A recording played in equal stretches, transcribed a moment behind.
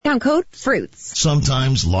Discount code FRUITS.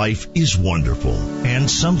 Sometimes life is wonderful, and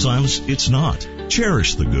sometimes it's not.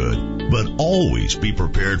 Cherish the good, but always be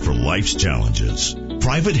prepared for life's challenges.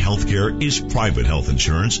 Private healthcare is private health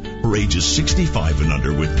insurance for ages 65 and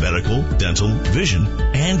under with medical, dental, vision,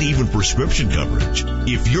 and even prescription coverage.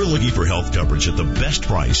 If you're looking for health coverage at the best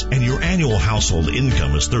price and your annual household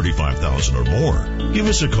income is $35,000 or more, give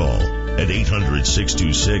us a call at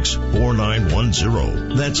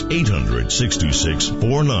 800-626-4910. That's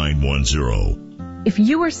 800-626-4910. If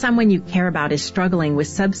you or someone you care about is struggling with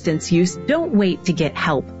substance use, don't wait to get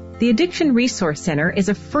help. The Addiction Resource Center is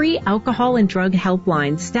a free alcohol and drug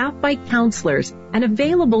helpline staffed by counselors and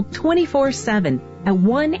available 24/7 at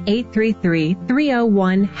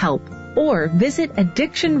 1-833-301-HELP or visit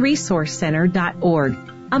addictionresourcecenter.org.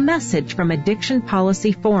 A message from Addiction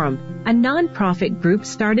Policy Forum, a nonprofit group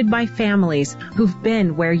started by families who've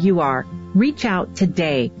been where you are. Reach out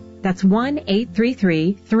today. That's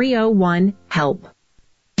 1-833-301-HELP.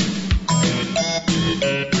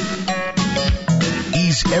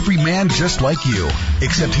 He's every man just like you,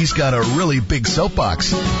 except he's got a really big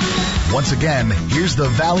soapbox. Once again, here's the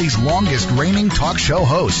Valley's longest reigning talk show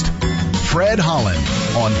host, Fred Holland,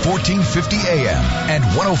 on 1450 AM and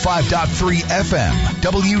 105.3 FM,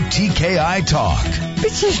 WTKI Talk.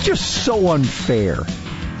 This is just so unfair.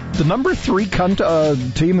 The number 3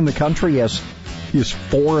 team in the country is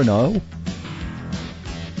 4-0.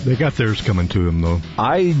 They got theirs coming to them, though.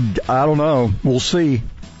 I don't know. We'll see.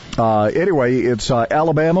 Anyway, it's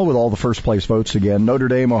Alabama with all the first place votes again. Notre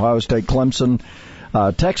Dame, Ohio State, Clemson,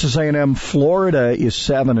 Texas A&M, Florida is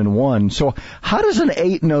 7-1. So how does an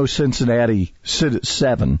 8-0 Cincinnati sit at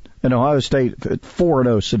 7 and Ohio State at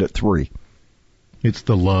 4-0 sit at 3? It's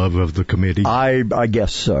the love of the committee. I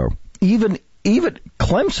guess so. Even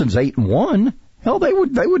Clemson's 8-1. Hell, they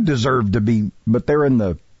would deserve to be, but they're in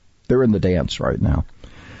the dance right now.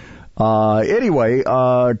 Anyway,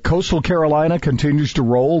 Coastal Carolina continues to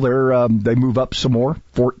roll. They move up some more.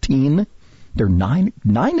 14. They're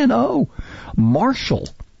 9-0. Marshall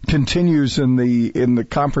continues in the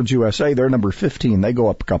Conference USA. They're number 15. They go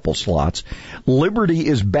up a couple slots. Liberty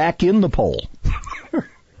is back in the poll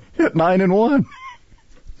at 9-1.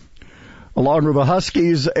 Along with the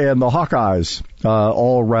Huskies and the Hawkeyes,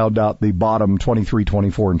 all round out the bottom 23,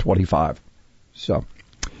 24, and 25. So,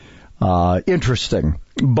 interesting.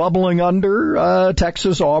 Bubbling under,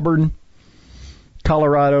 Texas, Auburn,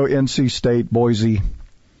 Colorado, NC State, Boise,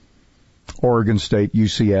 Oregon State,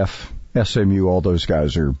 UCF, SMU, all those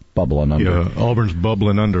guys are bubbling under. Yeah, Auburn's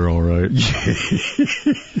bubbling under, all right.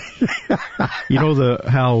 You know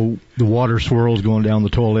how the water swirls going down the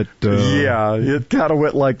toilet? Yeah, it kind of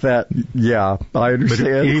went like that. Yeah, I understand.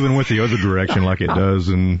 But it even went the other direction like it does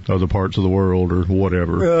in other parts of the world or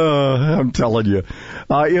whatever. I'm telling you.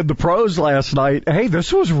 In the pros last night, hey,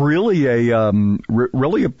 this was really a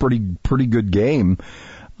pretty good game.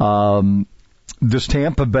 This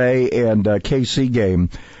Tampa Bay and KC game.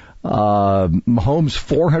 Mahomes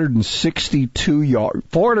 462 yards.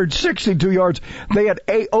 They had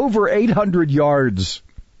over 800 yards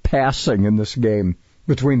passing in this game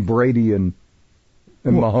between Brady and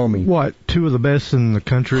Mahomes. What? Two of the best in the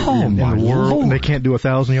country, in the world, Lord. And they can't do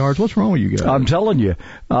 1,000 yards? What's wrong with you guys? I'm telling you.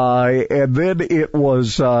 And then it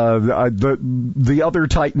was the other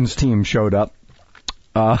Titans team showed up.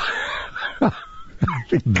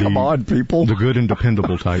 Come on, people. The good and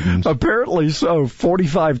dependable Titans. Apparently so.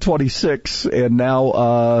 45-26, and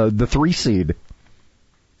now the 3 seed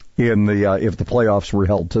in the if the playoffs were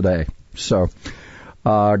held today. So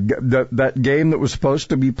that game that was supposed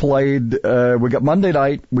to be played, we got Monday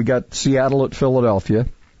night. We got Seattle at Philadelphia,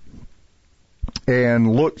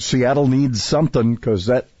 and look, Seattle needs something because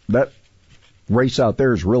that race out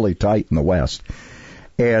there is really tight in the West.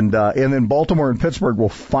 And then Baltimore and Pittsburgh will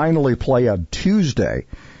finally play on Tuesday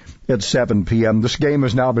at 7 p.m. This game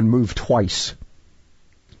has now been moved twice.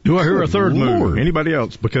 Do I hear a third move? Anybody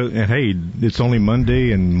else? Because, hey, it's only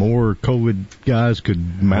Monday and more COVID guys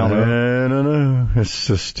could mount up. No. It's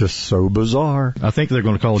just so bizarre. I think they're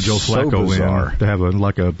going to call Joe Flacco in to have a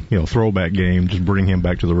throwback game, just bring him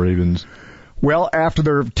back to the Ravens. Well, after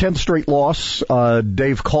their 10th straight loss,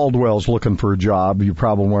 Dave Caldwell's looking for a job. You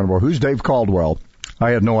probably wonder, well, who's Dave Caldwell? I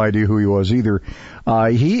had no idea who he was either.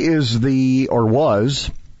 He is was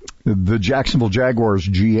the Jacksonville Jaguars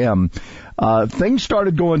GM. Things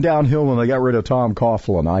started going downhill when they got rid of Tom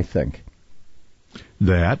Coughlin, I think.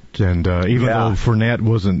 That, and even though Fournette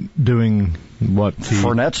wasn't doing what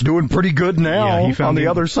Fournette's doing pretty good now on the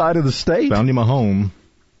other side of the state. Found him a home.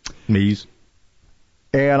 Knees.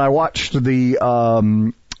 And I watched the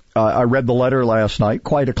I read the letter last night,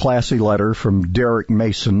 quite a classy letter from Derek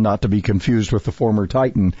Mason, not to be confused with the former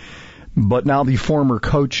Titan, but now the former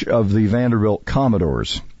coach of the Vanderbilt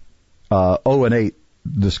Commodores. 0-8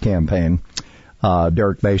 this campaign.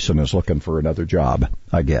 Derek Mason is looking for another job,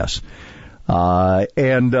 I guess.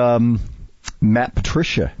 And Matt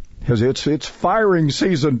Patricia, it's firing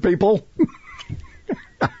season, people.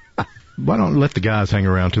 Why don't let the guys hang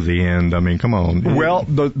around to the end? I mean, come on. Well,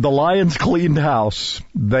 the Lions cleaned house.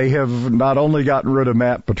 They have not only gotten rid of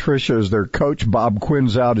Matt Patricia as their coach, Bob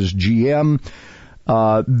Quinn's out as GM.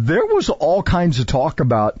 There was all kinds of talk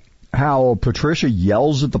about how Patricia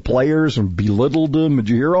yells at the players and belittled them. Did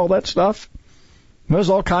you hear all that stuff? There's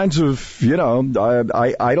all kinds of,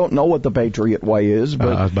 I don't know what the Patriot way is,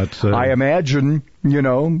 but I imagine,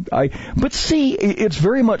 but see, it's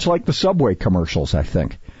very much like the Subway commercials, I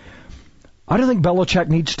think. I don't think Belichick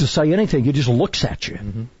needs to say anything. He just looks at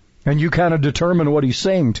you, and you kind of determine what he's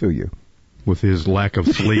saying to you. With his lack of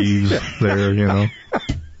sleeves there,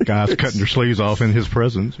 guys cutting their sleeves off in his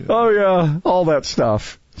presence. Oh, yeah, all that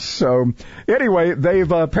stuff. So, anyway,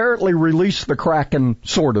 they've apparently released the Kraken,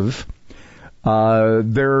 sort of.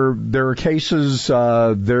 There are cases,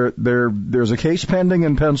 there's a case pending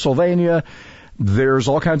in Pennsylvania. There's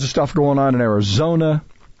all kinds of stuff going on in Arizona.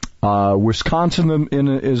 Wisconsin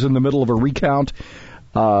is in the middle of a recount.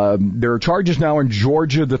 There are charges now in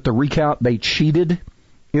Georgia that they cheated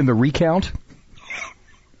in the recount.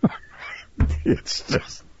 It's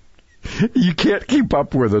just, you can't keep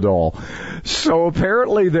up with it all. So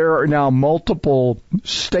apparently there are now multiple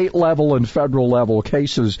state level and federal level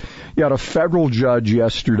cases. You had a federal judge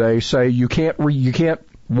yesterday say you can't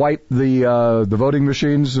wipe the voting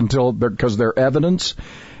machines because they're evidence.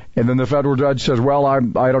 And then the federal judge says, well, I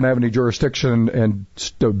don't have any jurisdiction, and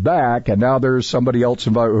stood back. And now there's somebody else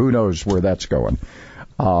involved. Who knows where that's going?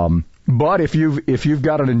 But if you've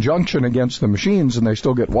got an injunction against the machines and they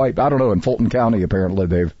still get wiped, I don't know. In Fulton County, apparently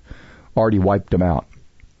they've already wiped them out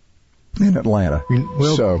in Atlanta.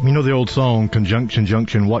 The old song, conjunction,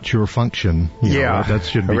 junction, what's your function? That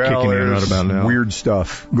should be kicking in right about now. Weird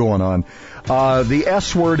stuff going on. The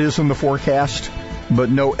S word is in the forecast, but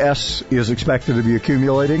no S is expected to be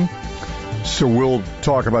accumulating. So we'll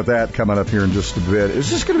talk about that coming up here in just a bit. Is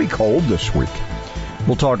this going to be cold this week?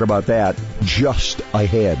 We'll talk about that just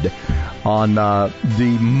ahead on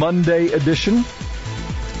the Monday edition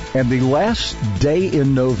and the last day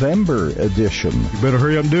in November edition. You better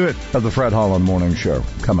hurry up and do it. Of the Fred Holland Morning Show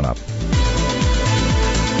coming up.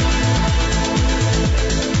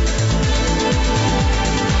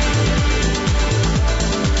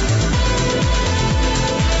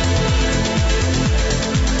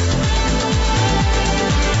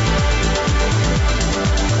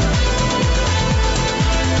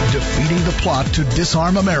 Plot to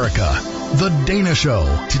disarm America. The Dana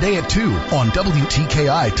Show, today at 2 on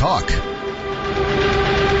WTKI Talk.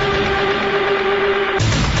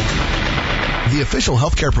 The official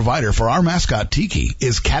healthcare provider for our mascot Tiki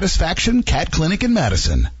is Catisfaction Cat Clinic in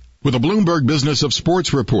Madison. With a Bloomberg Business of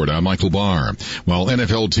Sports report, I'm Michael Barr. While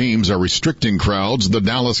NFL teams are restricting crowds, the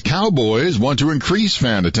Dallas Cowboys want to increase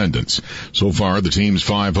fan attendance. So far, the team's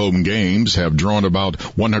 5 home games have drawn about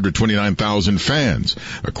 129,000 fans.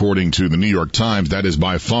 According to the New York Times, that is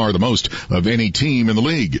by far the most of any team in the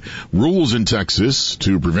league. Rules in Texas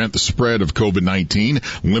to prevent the spread of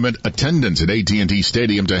COVID-19 limit attendance at AT&T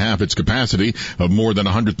Stadium to half its capacity of more than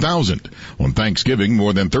 100,000. On Thanksgiving,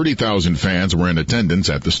 more than 30,000 fans were in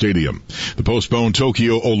attendance at the stadium. The postponed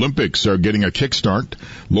Tokyo Olympics are getting a kickstart.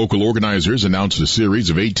 Local organizers announced a series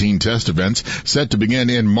of 18 test events set to begin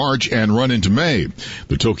in March and run into May.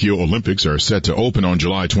 The Tokyo Olympics are set to open on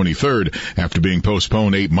July 23rd after being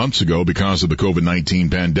postponed 8 months ago because of the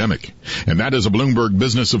COVID-19 pandemic. And that is a Bloomberg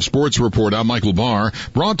Business of Sports report. I'm Michael Barr,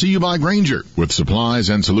 brought to you by Grainger. With supplies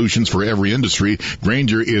and solutions for every industry,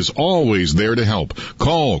 Grainger is always there to help.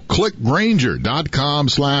 Call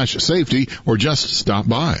clickgrainger.com/safety or just stop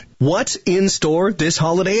by. What's in store this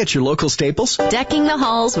holiday at your local Staples? Decking the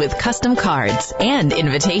halls with custom cards and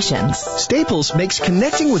invitations. Staples makes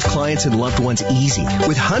connecting with clients and loved ones easy.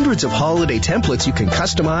 With hundreds of holiday templates you can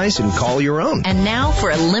customize and call your own. And now,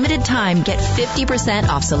 for a limited time, get 50%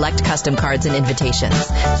 off select custom cards and invitations.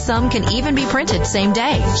 Some can even be printed same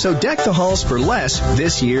day. So deck the halls for less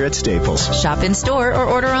this year at Staples. Shop in store or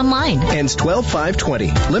order online. Ends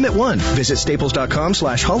 12/5/20. Limit 1. Visit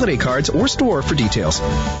staples.com/holiday cards or store for details.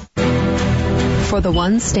 For the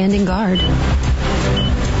ones standing guard.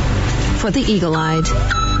 For the eagle-eyed.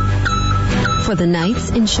 For the knights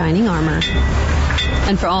in shining armor.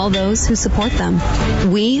 and for all those who support them.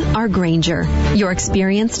 We are Grainger, your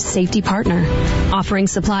experienced safety partner, offering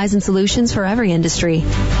supplies and solutions for every industry,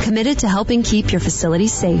 committed to helping keep your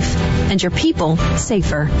facilities safe and your people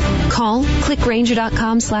safer. Call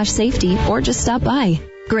clickgrainger.com/safety or just stop by.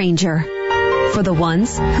 Grainger, for the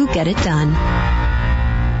ones who get it done.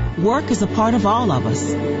 Work is a part of all of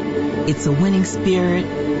us. It's a winning spirit,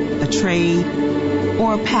 a trade,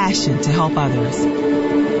 or a passion to help others.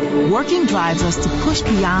 Working drives us to push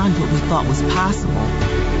beyond what we thought was possible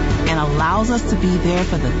and allows us to be there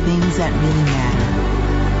for the things that really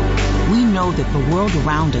matter. We know that the world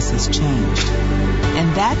around us has changed,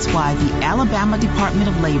 and that's why the Alabama Department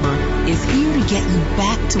of Labor is here to get you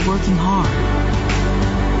back to working hard.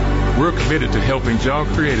 We're committed to helping job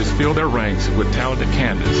creators fill their ranks with talented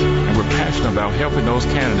candidates, and we're passionate about helping those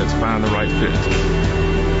candidates find the right fit.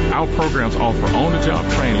 Our programs offer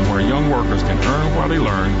on-the-job training where young workers can earn while they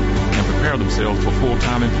learn and prepare themselves for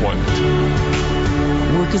full-time employment.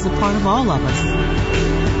 Work is a part of all of us.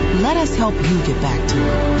 Let us help you get back to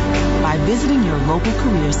it by visiting your local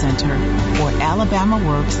career center or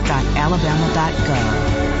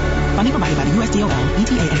alabamaworks.alabama.gov. Funding provided by the USDOL,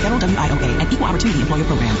 ETA, and Federal WIOA and Equal Opportunity Employer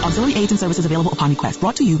Program. Auxiliary aids and services available upon request.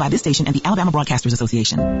 Brought to you by this station and the Alabama Broadcasters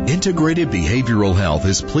Association. Integrated Behavioral Health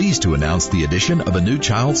is pleased to announce the addition of a new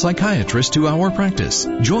child psychiatrist to our practice.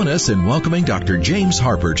 Join us in welcoming Dr. James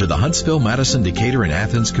Harper to the Huntsville, Madison, Decatur, and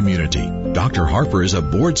Athens community. Dr. Harper is a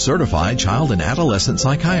board-certified child and adolescent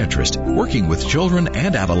psychiatrist working with children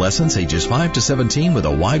and adolescents ages 5 to 17 with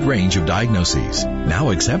a wide range of diagnoses.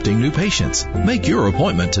 Now accepting new patients. Make your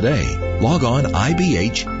appointment today. Log on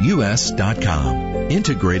ibhus.com.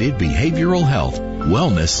 Integrated Behavioral Health.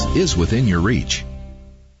 Wellness is within your reach.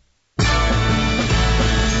 A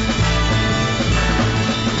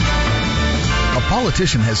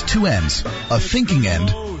politician has two ends, a thinking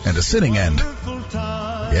end and a sitting end.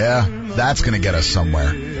 Yeah, that's going to get us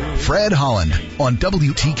somewhere. Fred Holland on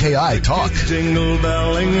WTKI Talk. Jingle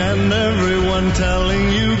belling and everyone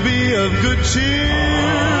telling you be of good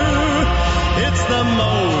cheer. It's the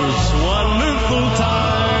most wonderful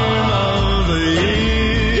time of the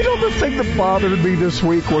year. You know, the thing that bothered me this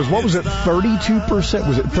week was, what was it, 32%?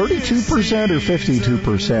 Was it 32% or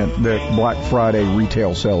 52% that Black Friday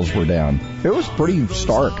retail sales were down? It was pretty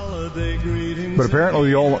stark. But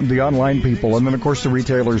apparently the online people, and then of course the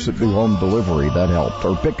retailers that do home delivery, that helped.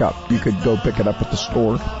 Or pickup. You could go pick it up at the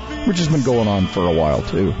store, which has been going on for a while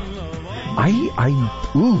too.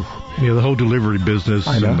 Yeah, the whole delivery business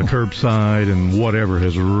and the curbside and whatever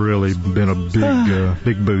has really been a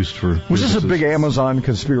big boost for businesses. Was this a big Amazon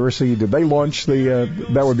conspiracy? Did they launch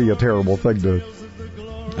that would be a terrible thing to...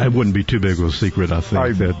 It wouldn't be too big of a secret, I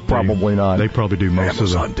think. Probably not. They probably do most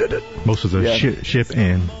Amazon did it. Most of the ship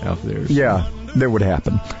in out there. So. Yeah, that would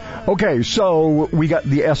happen. Okay, so we got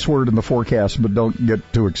the S word in the forecast, but don't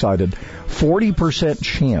get too excited. 40%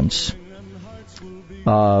 chance.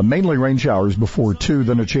 Mainly rain showers before 2,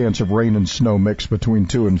 then a chance of rain and snow mix between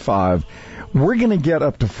 2 and 5. We're going to get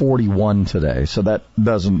up to 41 today, so that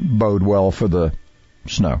doesn't bode well for the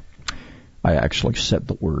snow. I actually said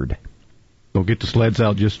the word. Don't get the sleds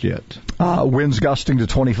out just yet. Winds gusting to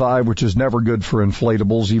 25, which is never good for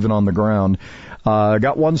inflatables, even on the ground.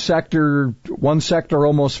 Got one sector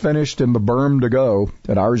almost finished and the berm to go,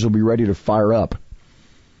 and ours will be ready to fire up.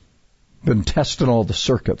 Been testing all the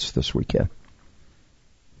circuits this weekend.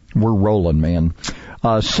 We're rolling, man.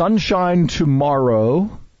 Sunshine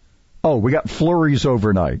tomorrow. Oh, we got flurries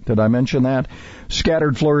overnight. Did I mention that?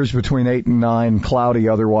 Scattered flurries between 8 and 9, cloudy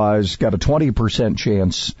otherwise. Got a 20%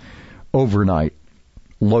 chance overnight,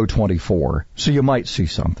 low 24. So you might see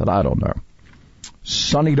something. I don't know.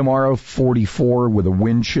 Sunny tomorrow, 44 with a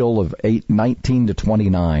wind chill of 19 to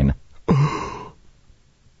 29.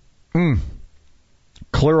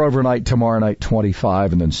 Clear overnight tomorrow night,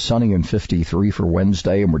 25, and then sunny and 53 for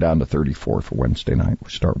Wednesday, and we're down to 34 for Wednesday night. We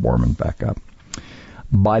start warming back up.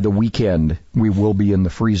 By the weekend, we will be in the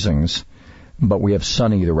freezings, but we have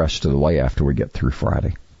sunny the rest of the way after we get through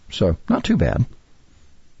Friday. So, not too bad.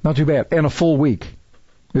 Not too bad. And a full week.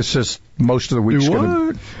 It's just most of the week's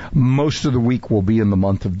most of the week will be in the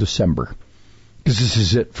month of December. Because this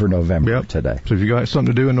is it for November today. So if you got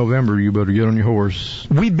something to do in November, you better get on your horse.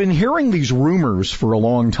 We've been hearing these rumors for a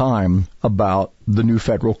long time about the new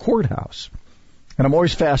federal courthouse. And I'm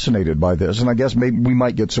always fascinated by this. And I guess maybe we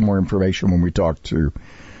might get some more information when we talk to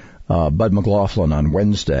Bud McLaughlin on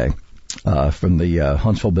Wednesday from the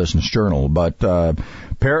Huntsville Business Journal. But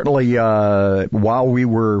apparently while we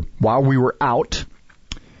were out,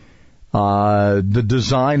 the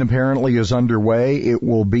design apparently is underway. It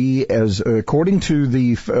will be, as according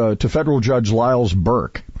to to Federal Judge Lyles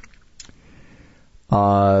Burke,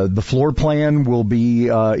 The floor plan will be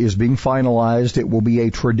is being finalized. It will be a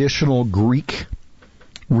traditional Greek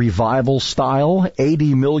revival style,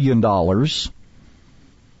 $80 million.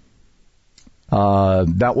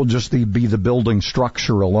 That will just be the building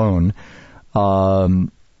structure alone.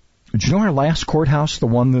 Did you know our last courthouse, the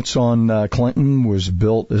one that's on Clinton, was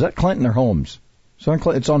built? Is that Clinton or Holmes?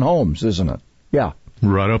 It's on Holmes, isn't it? Yeah.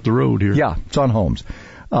 Right up the road here. Yeah, it's on Holmes.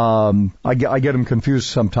 I get them confused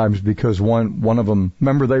sometimes because one of them.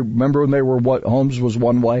 Remember when they were Holmes was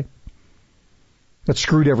one way? That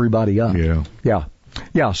screwed everybody up. Yeah.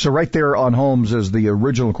 So right there on Holmes is the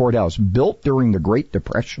original courthouse, built during the Great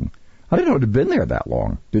Depression. I didn't know it had been there that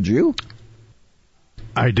long. Did you?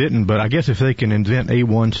 I didn't, but I guess if they can invent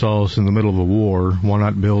A1 sauce in the middle of a war, why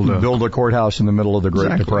not build a courthouse in the middle of the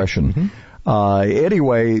Great Depression? Mm-hmm.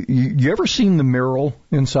 Anyway, you ever seen the mural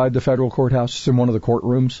inside the federal courthouse? It's in one of the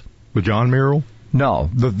courtrooms. The John mural? No,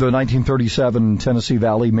 the 1937 Tennessee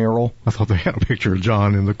Valley mural. I thought they had a picture of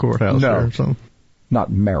John in the courthouse there or something.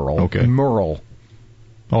 Not Merrill. Okay. Mural.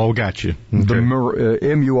 Oh, got you. Okay. The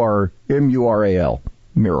M-U-R-A-L.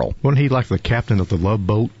 Mural. Wasn't he like the captain of the Love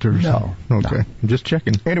Boat or something? No. Okay. No. I'm just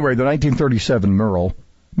checking. Anyway, the 1937 mural.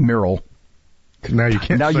 Now you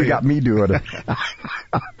can't. Now you got me doing it.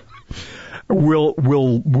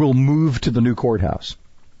 We'll move to the new courthouse.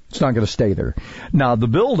 It's not going to stay there. Now the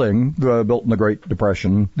building, built in the Great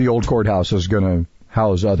Depression, the old courthouse is going to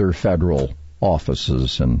house other federal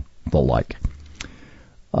offices and the like.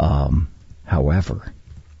 However,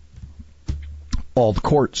 all the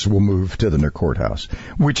courts will move to the new courthouse,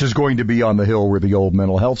 which is going to be on the hill where the old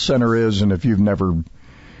mental health center is. And if you've never,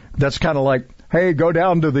 that's kind of like, hey, go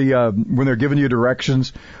down to the, when they're giving you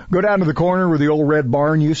directions, go down to the corner where the old red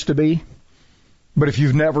barn used to be. But if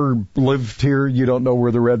you've never lived here, you don't know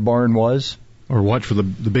where the red barn was. Or watch for the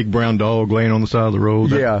big brown dog laying on the side of the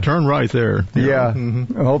road. Yeah. Turn right there. Yeah.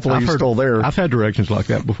 Mm-hmm. Hopefully he's still there. I've had directions like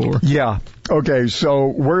that before. Yeah. Okay. So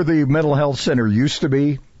where the mental health center used to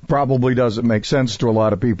be probably doesn't make sense to a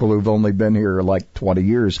lot of people who've only been here like 20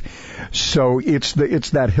 years. So it's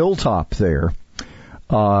that hilltop there,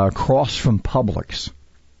 across from Publix.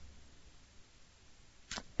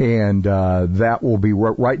 And that will be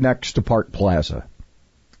right next to Park Plaza.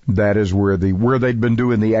 That is where they'd been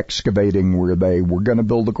doing the excavating, where they were going to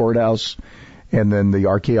build the courthouse, and then the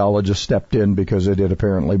archaeologist stepped in because it had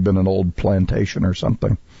apparently been an old plantation or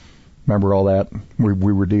something. Remember all that we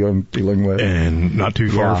were dealing with? And not too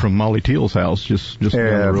far from Molly Teal's house, just down the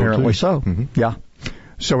road. Apparently so. Mm-hmm. Yeah.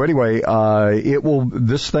 So anyway,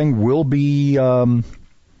 this thing will be.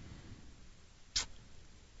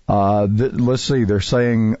 Let's see, they're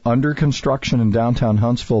saying under construction in downtown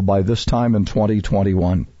Huntsville by this time in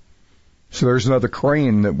 2021. So there's another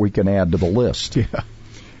crane that we can add to the list. Yeah.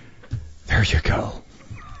 There you go.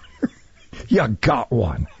 You got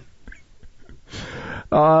one.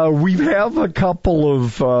 We have a couple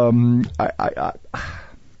of, I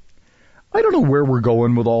don't know where we're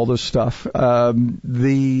going with all this stuff.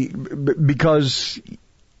 Because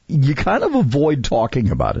you kind of avoid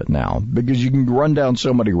talking about it now because you can run down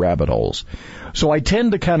so many rabbit holes. So I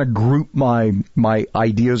tend to kind of group my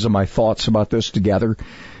ideas and my thoughts about this together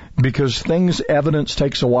because evidence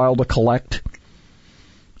takes a while to collect.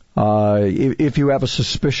 If you have a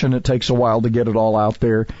suspicion, it takes a while to get it all out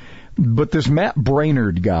there. But this Matt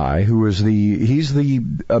Brainerd guy, who is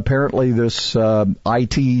apparently this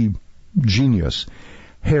IT genius,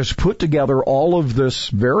 has put together all of this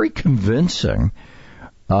very convincing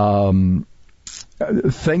thing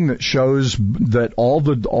that shows that all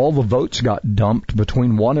the votes got dumped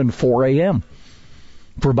between 1 and 4 a.m.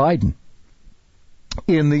 for Biden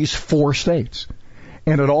in these 4 states.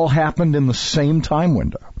 And it all happened in the same time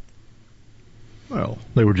window. Well,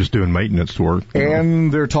 they were just doing maintenance work.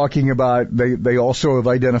 And they're talking about, they also have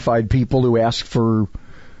identified people who asked for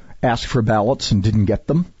ballots and didn't get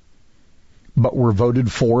them, but were voted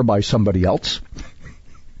for by somebody else.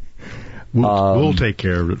 We'll take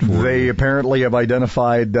care of it for you. They apparently have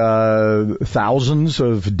identified thousands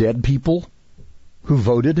of dead people who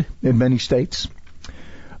voted in many states.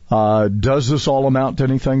 Does this all amount to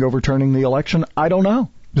anything overturning the election? I don't know.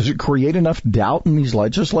 Does it create enough doubt in these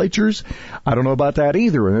legislatures? I don't know about that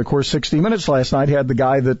either. And, of course, 60 Minutes last night had the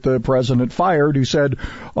guy that the president fired who said,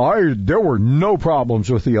 there were no problems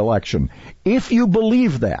with the election. If you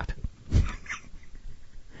believe that,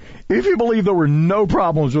 if you believe there were no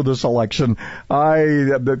problems with this election, I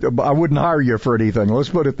wouldn't hire you for anything. Let's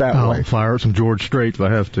put it that way. I'll fire some George Strait if I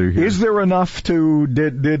have to. Here. Is there enough did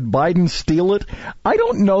Biden steal it? I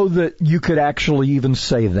don't know that you could actually even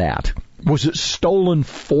say that. Was it stolen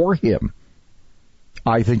for him?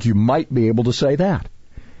 I think you might be able to say that.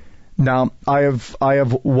 Now, I have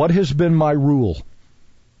what has been my rule?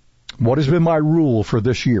 What has been my rule for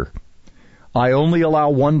this year? I only allow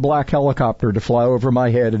one black helicopter to fly over my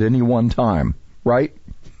head at any one time, right?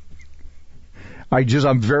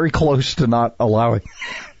 I'm very close to not allowing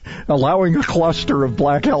a cluster of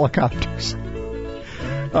black helicopters.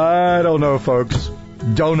 I don't know, folks.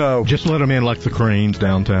 Don't know. Just let them in like the cranes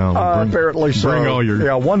downtown. Apparently so. Bring all your...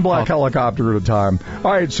 Yeah, one black helicopter at a time.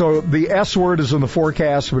 All right, so the S word is in the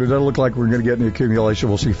forecast, but it doesn't look like we're going to get any accumulation.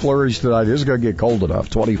 We'll see flurries tonight. It is going to get cold enough,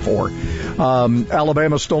 24.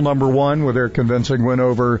 Alabama's still number one with their convincing win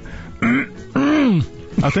over...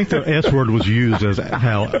 I think the S word was used as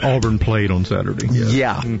how Auburn played on Saturday.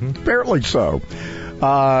 Yeah, apparently so.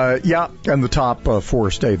 And the top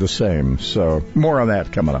four stay the same. So more on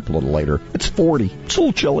that coming up a little later. It's 40. It's a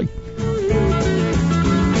little chilly.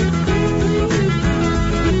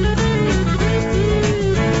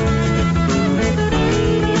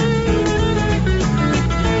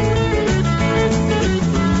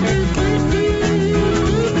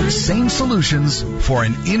 Sane solutions for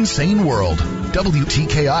an insane world.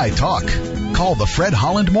 WTKI Talk. Call the Fred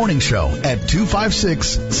Holland Morning Show at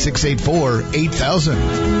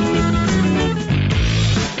 256-684-8000.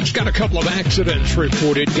 Just got a couple of accidents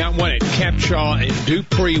reported. Got one at Capshaw and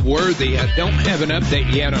Dupree Worthy. I don't have an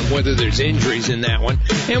update yet on whether there's injuries in that one.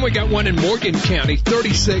 And we got one in Morgan County,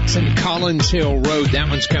 36 and Collins Hill Road. That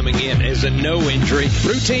one's coming in as a no injury.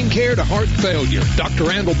 Routine care to heart failure. Dr.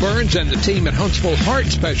 Randall Burns and the team at Huntsville Heart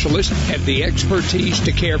Specialists have the expertise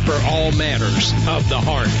to care for all matters of the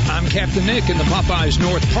heart. I'm Captain Nick in the Popeyes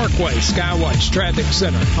North Parkway Skywatch Traffic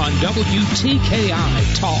Center on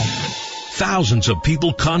WTKI Talk. Thousands of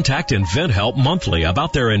people contact InventHelp monthly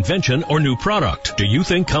about their invention or new product. Do you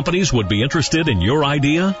think companies would be interested in your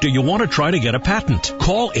idea? Do you want to try to get a patent?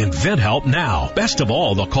 Call InventHelp now. Best of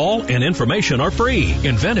all, the call and information are free.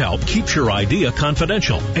 InventHelp keeps your idea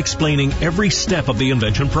confidential, explaining every step of the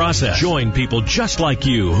invention process. Join people just like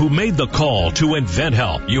you who made the call to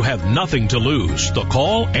InventHelp. You have nothing to lose. The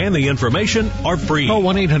call and the information are free. Call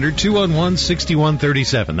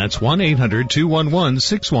 1-800-211-6137. That's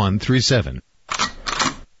 1-800-211-6137.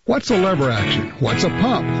 What's a lever action? What's a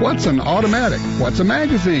pump? What's an automatic? What's a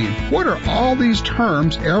magazine? What are all these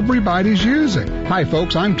terms everybody's using? Hi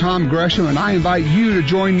folks, I'm Tom Gresham and I invite you to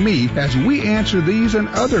join me as we answer these and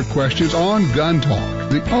other questions on Gun Talk,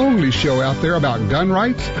 the only show out there about gun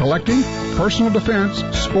rights, collecting, personal defense,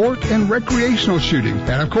 sport, and recreational shooting.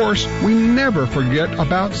 And of course, we never forget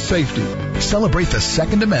about safety. Celebrate the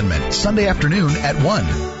Second Amendment Sunday afternoon at 1.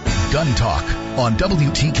 Gun Talk on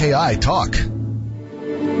WTKI Talk.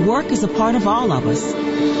 Work is a part of all of us.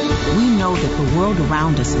 We know that the world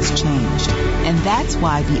around us has changed, and that's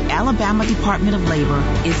why the Alabama Department of Labor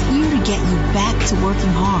is here to get you back to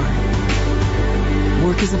working hard.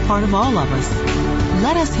 Work is a part of all of us.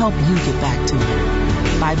 Let us help you get back to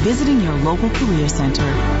it by visiting your local career center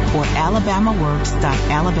or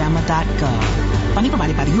alabamaworks.alabama.gov. Funding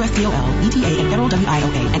provided by the USDOL, ETA, and Federal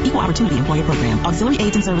WIOA, and Equal Opportunity Employer Program. Auxiliary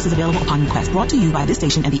aids and services available upon request. Brought to you by this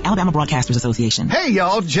station and the Alabama Broadcasters Association. Hey,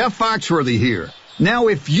 y'all. Jeff Foxworthy here. Now,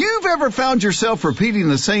 if you've ever found yourself repeating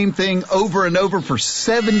the same thing over and over for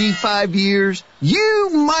 75 years, you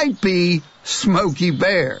might be Smokey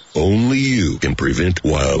Bear. Only you can prevent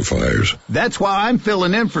wildfires. That's why I'm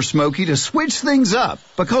filling in for Smokey to switch things up,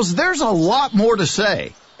 because there's a lot more to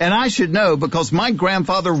say. And I should know because my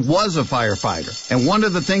grandfather was a firefighter. And one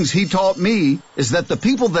of the things he taught me is that the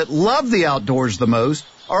people that love the outdoors the most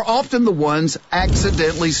are often the ones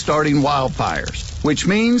accidentally starting wildfires, which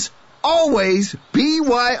means always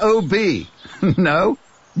BYOB. No,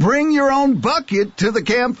 bring your own bucket to the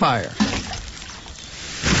campfire.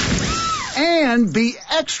 And be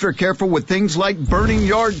extra careful with things like burning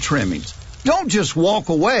yard trimmings. Don't just walk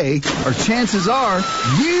away, or chances are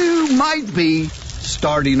you might be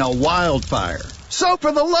starting a wildfire. So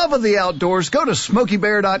for the love of the outdoors, go to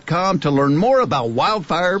SmokeyBear.com to learn more about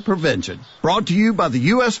wildfire prevention. Brought to you by the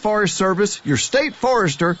U.S. Forest Service, your state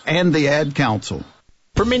forester, and the Ad Council.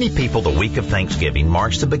 For many people, the week of Thanksgiving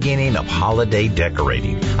marks the beginning of holiday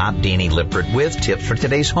decorating. I'm Danny Lippert with tips for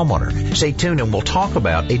today's homeowner. Stay tuned and we'll talk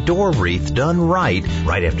about a door wreath done right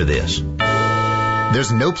after this.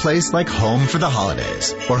 There's no place like home for the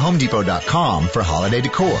holidays, or HomeDepot.com for holiday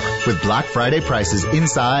decor, with Black Friday prices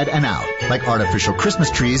inside and out, like artificial Christmas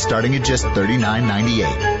trees starting at just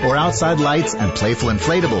 $39.98, or outside lights and playful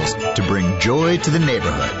inflatables to bring joy to the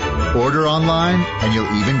neighborhood. Order online, and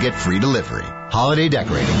you'll even get free delivery. Holiday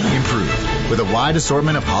decorating improved, with a wide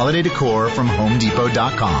assortment of holiday decor from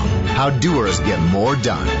HomeDepot.com. How doers get more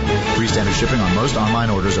done. Free standard shipping on most online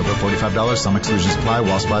orders over $45. Some exclusions apply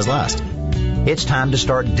while supplies last. It's time to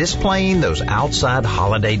start displaying those outside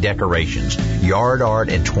holiday decorations. Yard art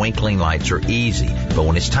and twinkling lights are easy, but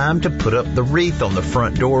when it's time to put up the wreath on the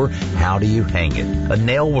front door, how do you hang it? A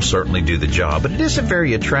nail will certainly do the job, but it isn't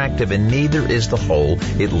very attractive, and neither is the hole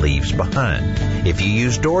it leaves behind. If you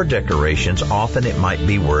use door decorations, often it might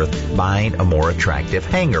be worth buying a more attractive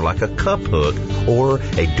hanger like a cup hook or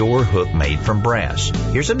a door hook made from brass.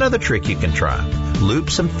 Here's another trick you can try.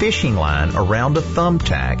 Loop some fishing line around a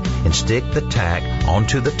thumbtack and stick the tack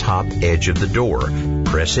onto the top edge of the door.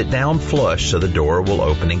 Press it down flush so the door will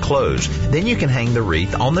open and close. Then you can hang the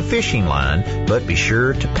wreath on the fishing line, but be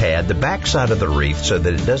sure to pad the backside of the wreath so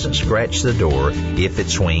that it doesn't scratch the door if it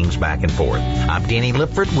swings back and forth. I'm Danny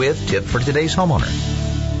Lipford with Tip for Today's Homeowner.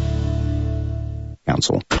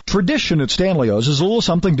 Council. Tradition at Stanley's is a little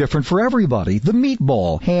something different for everybody. The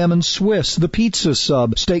meatball, ham and Swiss, the pizza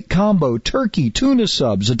sub, steak combo, turkey, tuna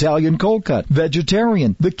subs, Italian cold cut,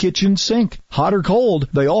 vegetarian, the kitchen sink. Hot or cold,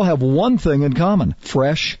 they all have one thing in common: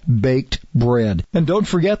 fresh, baked bread. And don't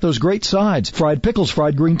forget those great sides: fried pickles,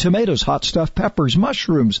 fried green tomatoes, hot stuffed peppers,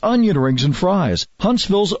 mushrooms, onion rings, and fries.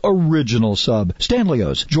 Huntsville's original sub.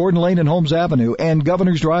 Stanley's, Jordan Lane and Holmes Avenue, and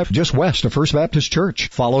Governor's Drive, just west of First Baptist Church.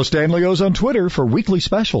 Follow Stanley's on Twitter for weekly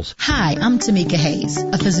specials. Hi, I'm Tamika Hayes,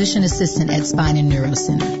 a physician assistant at Spine and Neuro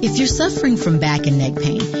Center. If you're suffering from back and neck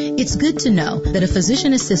pain, it's good to know that a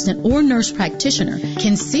physician assistant or nurse practitioner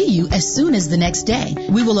can see you as soon as the next day.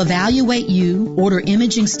 We will evaluate you, order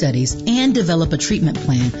imaging studies, and develop a treatment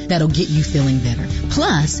plan that'll get you feeling better.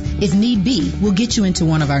 Plus, if need be, we'll get you into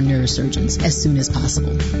one of our neurosurgeons as soon as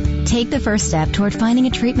possible. Take the first step toward finding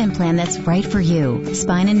a treatment plan that's right for you.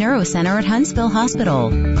 Spine and Neuro Center at Huntsville Hospital.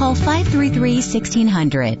 Call 533-1600.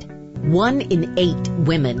 1 in 8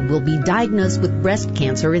 women will be diagnosed with breast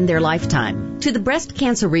cancer in their lifetime. To the Breast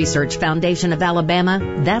Cancer Research Foundation of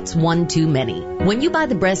Alabama, that's one too many. When you buy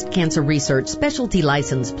the Breast Cancer Research Specialty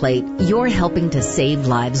License Plate, you're helping to save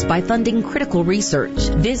lives by funding critical research.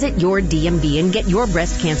 Visit your DMV and get your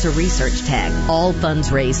breast cancer research tag. All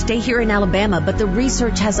funds raised stay here in Alabama, but the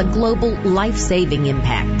research has a global life-saving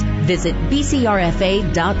impact. Visit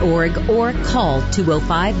bcrfa.org or call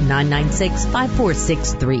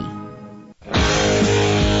 205-996-5463.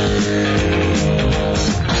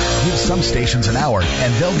 Give some stations an hour,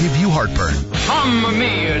 and they'll give you heartburn. Mamma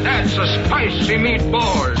mia, that's a spicy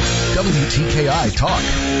meatball. WTKI Talk.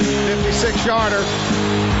 56-yarder.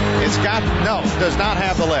 Does not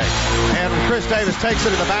have the leg. And Chris Davis takes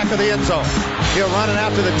it in the back of the end zone. He'll run it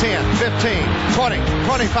out to the 10, 15, 20,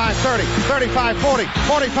 25, 30, 35, 40,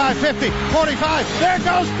 45, 50, 45. There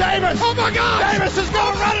goes Davis. Oh, my God. Davis is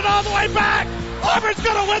going to run it all the way back. Auburn's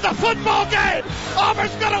going to win the football game.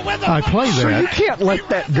 Auburn's going to win the I play that. So you can't let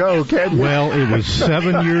that go, can you? Well, it was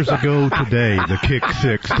 7 years ago today the kick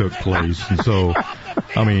six took place. And so,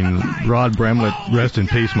 I mean, Rod Bramlett, rest in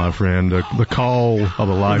peace, my friend. The call of a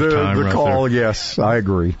lifetime the right call, there. yes, I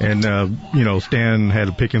agree. And, Stan had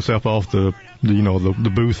to pick himself off the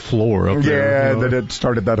booth floor up there. Yeah, that it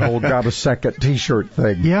started that whole got a second T-shirt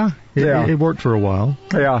thing. Yeah, it worked for a while.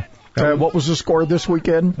 Yeah. What was the score this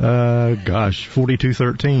weekend?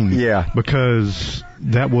 42-13. Yeah. Because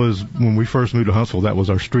that was, when we first moved to Huntsville, that was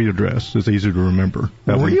our street address. It's easy to remember.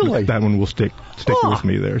 Really? That one will stick with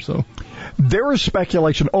me there, so. There is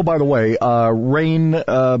speculation. Oh, by the way, rain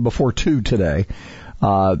before 2 today.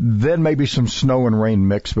 Then maybe some snow and rain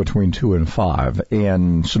mix between 2 and 5,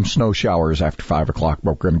 and some snow showers after 5 o'clock,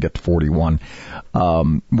 but we're going to get to 41.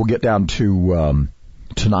 We'll get down to,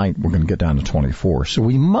 tonight we're going to get down to 24. So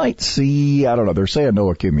we might see, I don't know, they're saying no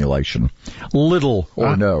accumulation. Little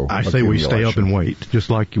or no I say we stay up and wait, just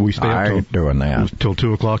like we stay up till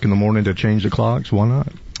 2 o'clock in the morning to change the clocks. Why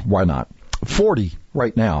not? Why not? 40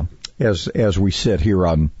 right now as we sit here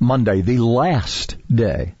on Monday, the last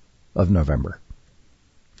day of November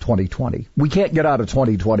 2020. We can't get out of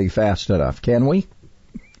 2020 fast enough, can we?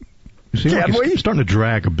 Can we? It's starting to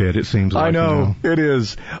drag a bit, it seems like. I know, it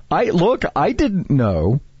is. I didn't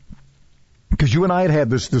know, because you and I had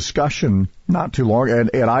this discussion not too long,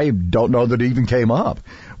 and I don't know that it even came up.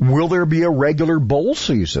 Will there be a regular bowl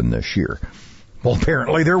season this year? Well,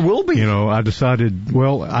 apparently there will be. I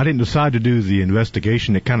didn't decide to do the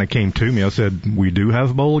investigation. It kind of came to me. I said, we do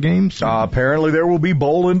have bowl games. Apparently there will be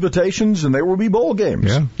bowl invitations and there will be bowl games.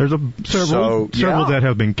 Yeah, there's several that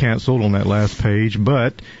have been canceled on that last page,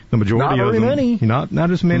 but the majority of them, not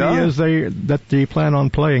as many as they plan on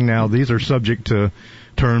playing now. These are subject to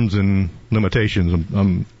terms and limitations.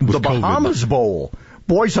 The Bahamas Bowl.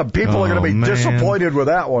 Boy, some people are going to be disappointed with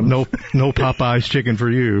that one. No Popeye's chicken for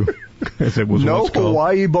you. As it was no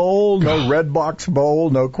Hawaii Bowl, no Red Box Bowl,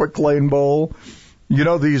 no Quick Lane Bowl. You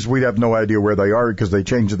know, these, we have no idea where they are because they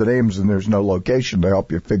changed the names and there's no location to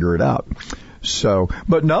help you figure it out. So,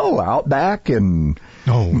 but no, Outback and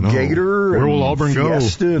Gator where will Auburn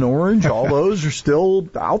Fiesta go? And Orange, all those are still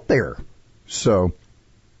out there. So,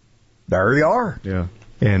 there they are. Yeah.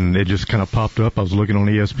 And it just kind of popped up. I was looking on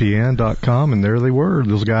ESPN.com, and there they were.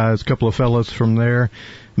 Those guys, a couple of fellas from there,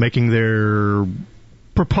 making their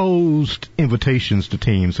proposed invitations to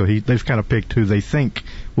teams. So they've kind of picked who they think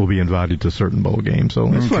will be invited to certain bowl games.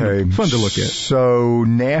 So it's fun to look at. So,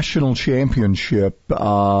 national championship,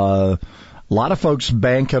 a lot of folks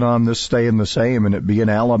banking on this staying the same and it being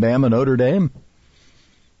Alabama, Notre Dame.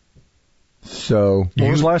 So,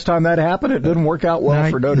 when was the last time that happened? It didn't work out well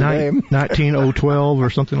for Notre Dame. 1912 or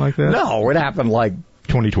something like that? No, it happened like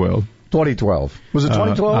 2012. 2012. Was it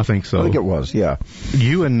 2012? I think so. I think it was, yeah.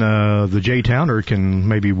 You and the Jay Towner can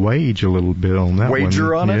maybe wage a little bit on that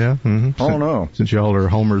Wager one. on it? Yeah. Mm-hmm. Oh, no. Since y'all are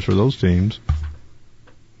homers for those teams.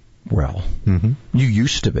 Well, you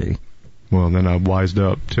used to be. Well, then I wised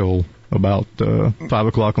up till about 5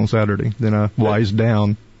 o'clock on Saturday. Then I wised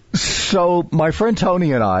down. So my friend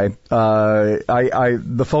Tony and I,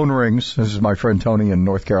 the phone rings. This is my friend Tony in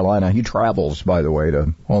North Carolina. He travels, by the way,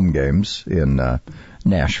 to home games in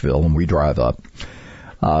Nashville, and we drive up.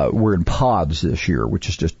 We're in pods this year, which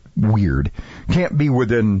is just weird. Can't be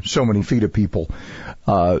within so many feet of people.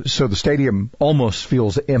 So the stadium almost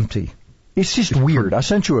feels empty. It's just weird. I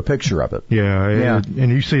sent you a picture of it. Yeah.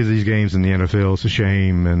 And you see these games in the NFL, it's a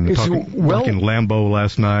shame. And talking Lambeau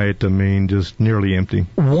last night, I mean, just nearly empty.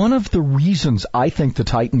 One of the reasons I think the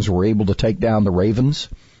Titans were able to take down the Ravens,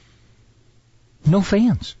 no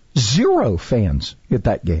fans. 0 fans at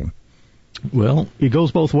that game. Well, it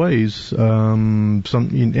goes both ways. And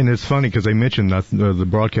it's funny because they mentioned the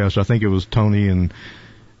broadcast. I think it was Tony and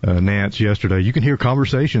Nance yesterday. You can hear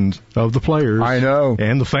conversations of the players. I know.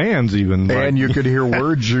 And the fans even. And you could hear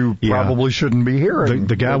words you probably shouldn't be hearing.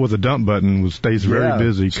 The guy with the dump button stays very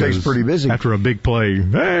busy. Stays pretty busy. After a big play,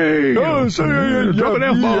 hey, dropping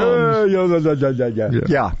F-bombs.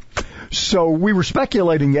 Yeah. So we were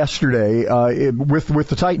speculating yesterday with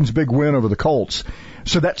the Titans' big win over the Colts.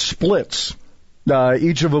 So that splits.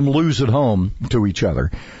 Each of them lose at home to each other.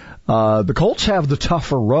 The Colts have the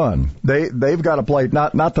tougher run. They've got to play,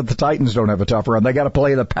 not that the Titans don't have a tougher run. They got to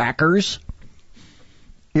play the Packers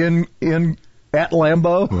at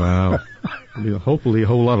Lambeau. Wow. Hopefully a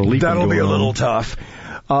whole lot of leaking. That'll be a little tough.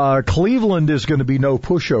 Cleveland is going to be no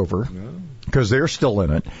pushover because they're still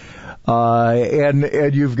in it.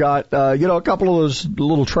 And you've got, a couple of those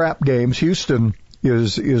little trap games. Houston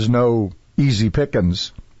is no easy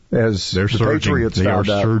pickings as the Patriots found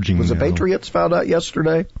out. Was the Patriots found out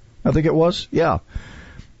yesterday? I think it was. Yeah.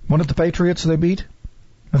 One of the Patriots they beat?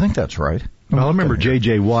 I think that's right. I remember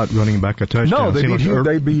J.J. Watt running back a touchdown. No, they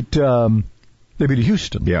beat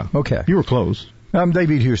Houston. Yeah. Okay. You were close. They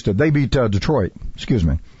beat Houston. They beat Detroit. Excuse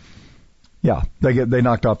me. Yeah. They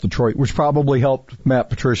knocked off Detroit, which probably helped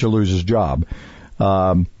Matt Patricia lose his job.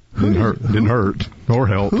 Didn't hurt or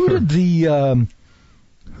help. Who did the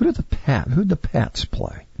Pats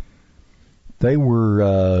play? They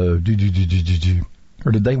were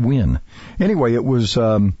or did they win? Anyway, it was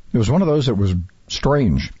one of those that was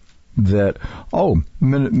strange. That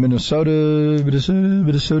Minnesota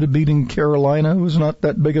beating Carolina was not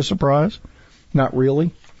that big a surprise. Not really.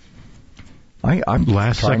 I'm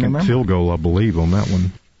last second field goal, I believe, on that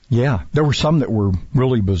one. Yeah, there were some that were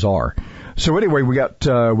really bizarre. So anyway, we got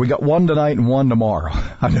one tonight and one tomorrow.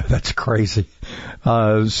 I know that's crazy.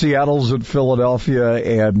 Seattle's at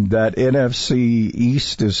Philadelphia, and that NFC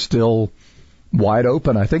East is still wide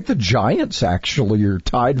open. I think the Giants actually are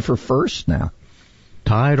tied for first now.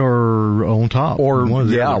 Tied or on top? Or one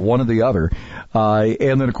of the other.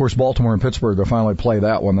 And then of course Baltimore and Pittsburgh will finally play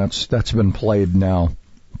that one. That's been played now.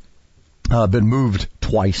 Been moved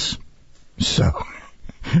twice. So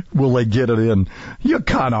will they get it in? You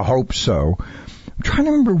kind of hope so. I'm trying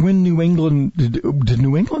to remember when New England did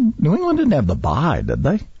New England didn't have the bye, did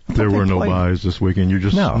they? There were no byes this weekend. You're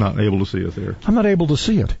just not able to see it there. I'm not able to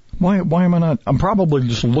see it. Why am I not? I'm probably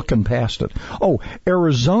just looking past it. Oh,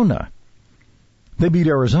 Arizona. They beat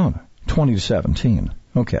Arizona 20-17.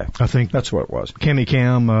 Okay. I think that's what it was. Kenny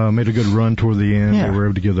Cam made a good run toward the end. Yeah. They were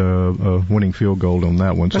able to get a winning field goal on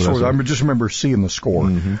that one. So I just remember seeing the score.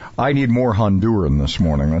 Mm-hmm. I need more Honduran this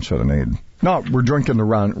morning. That's what I need. No, we're drinking the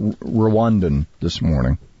Rwandan this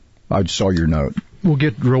morning. I saw your note. We'll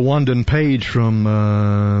get Rwandan Page from...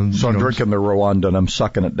 I'm drinking the Rwandan. I'm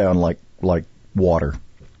sucking it down like water.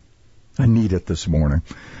 I need it this morning.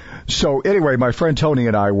 So anyway, my friend Tony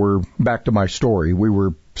and I were, back to my story, we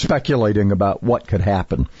were speculating about what could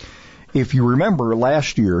happen. If you remember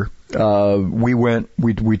last year, we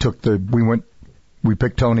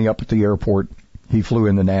picked Tony up at the airport. He flew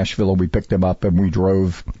into Nashville, and we picked him up, and we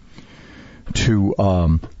drove to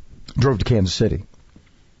Kansas City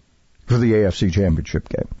for the AFC Championship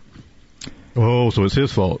game. Oh, so it's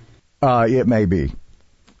his fault. It may be.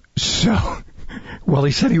 So, well,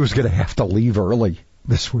 he said he was going to have to leave early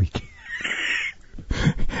this week.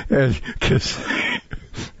 Because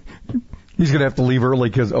he's going to have to leave early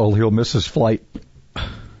because, he'll miss his flight.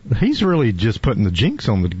 He's really just putting the jinx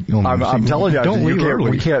on the. I'm telling you, don't leave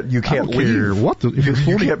early. You can't leave.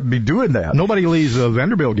 You can't be doing that. Nobody leaves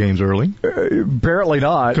Vanderbilt games early. Apparently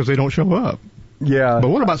not, because they don't show up. Yeah. But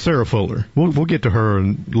what about Sarah Fuller? We'll get to her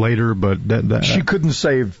later, but that she couldn't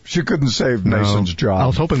save Mason's job. I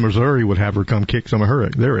was hoping Missouri would have her come kick some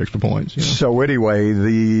of their extra points. You know? So anyway,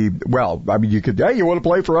 you could, hey, you want to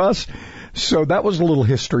play for us? So that was a little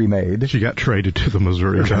history made. She got traded to the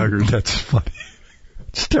Missouri Tigers. That's funny.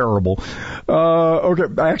 It's terrible.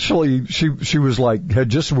 Okay, actually, she was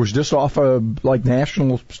was just off a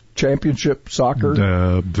national championship soccer.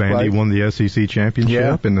 Vandy won the SEC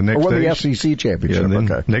championship, and the next day the SEC championship. Yeah, then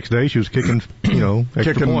next day she was kicking,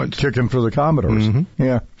 extra points, kicking for the Commodores. Mm-hmm.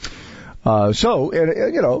 Yeah.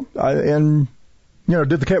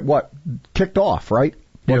 Did the kicked off, right?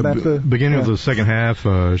 Yeah, beginning of the second half,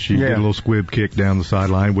 she did a little squib kick down the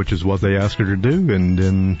sideline, which is what they asked her to do, and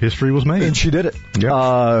then history was made. And she did it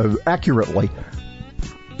accurately.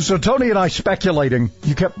 So Tony and I speculating,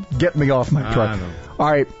 you kept getting me off my track. All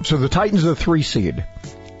right, so the Titans are the 3 seed.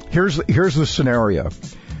 Here's the scenario.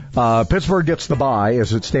 Pittsburgh gets the bye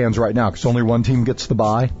as it stands right now, because only one team gets the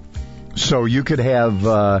bye. So you could have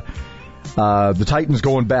the Titans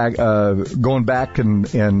going back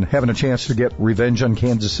and having a chance to get revenge on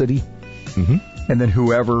Kansas City, and then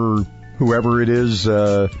whoever it is,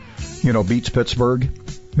 beats Pittsburgh.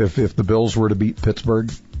 If the Bills were to beat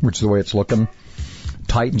Pittsburgh, which is the way it's looking,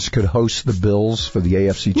 Titans could host the Bills for the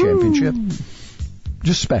AFC Championship.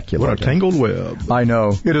 Just speculate. What a tangled web! I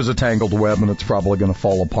know it is a tangled web, and it's probably going to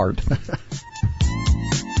fall apart.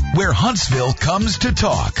 Where Huntsville comes to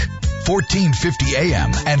talk. 1450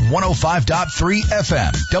 AM and 105.3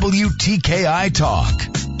 FM, WTKI Talk.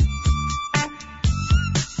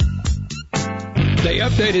 They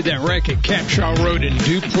updated that wreck at Capshaw Road in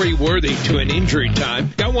Dupree Worthy to an injury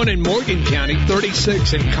time. Got one in Morgan County,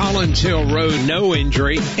 36 and Collins Hill Road, no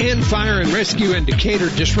injury. And Fire and Rescue in Decatur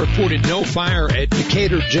just reported no fire at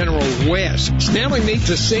Decatur General West. Snelling needs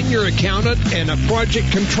a senior accountant and a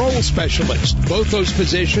project control specialist. Both those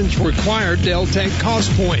positions require Deltec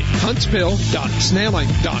Cost Point.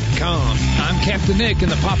 Huntsville.snelling.com. I'm Captain Nick in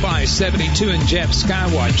the Popeye 72 and Jeff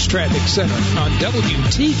Skywatch Traffic Center on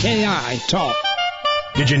WTKI Talk.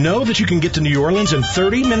 Did you know that you can get to New Orleans in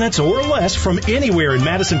 30 minutes or less from anywhere in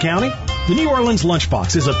Madison County? The New Orleans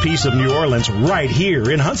Lunchbox is a piece of New Orleans right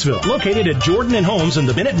here in Huntsville, located at Jordan and Holmes in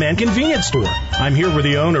the Minuteman Convenience Store. I'm here with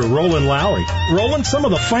the owner, Roland Lowry. Roland, some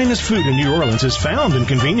of the finest food in New Orleans is found in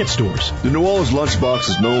convenience stores. The New Orleans Lunchbox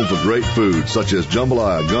is known for great food, such as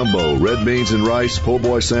jambalaya, gumbo, red beans and rice, po'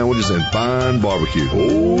 boy sandwiches, and fine barbecue.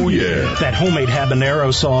 Oh, yeah. That homemade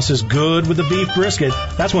habanero sauce is good with the beef brisket.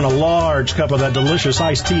 That's when a large cup of that delicious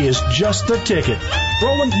iced tea is just the ticket.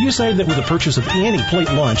 Roland, you say that with the purchase of any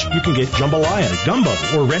plate lunch, you can get jambalaya, gumbo,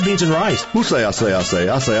 or red beans and rice. Who say I say,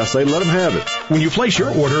 let them have it. When you place your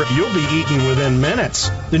order, you'll be eating within minutes.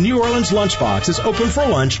 The New Orleans Lunchbox is open for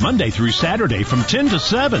lunch Monday through Saturday from 10 to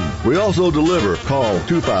 7. We also deliver. Call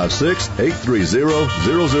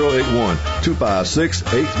 256-830-0081.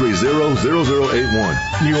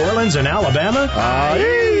 256-830-0081. New Orleans and Alabama?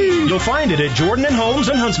 Aye. You'll find it at Jordan and Holmes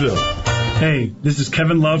in Huntsville. Hey, this is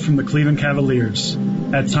Kevin Love from the Cleveland Cavaliers.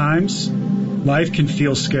 At times, life can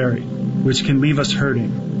feel scary, which can leave us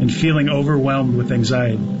hurting and feeling overwhelmed with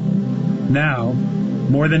anxiety. Now,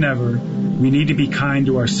 more than ever, we need to be kind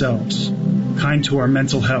to ourselves, kind to our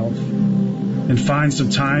mental health, and find some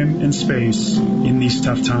time and space in these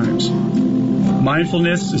tough times.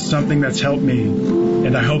 Mindfulness is something that's helped me,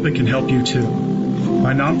 and I hope it can help you too.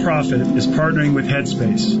 My nonprofit is partnering with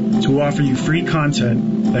Headspace to offer you free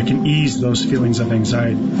content that can ease those feelings of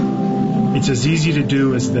anxiety. It's as easy to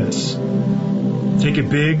do as this. Take a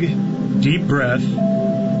big, deep breath,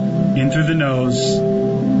 in through the nose,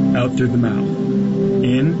 out through the mouth.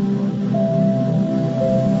 In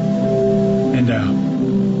and out.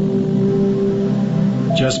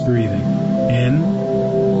 Just breathing. In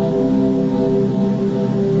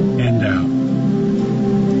and out.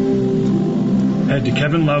 Head to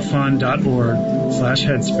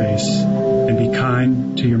kevinlovefund.org/headspace and be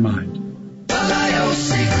kind to your mind.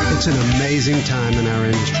 It's an amazing time in our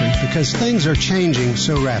industry because things are changing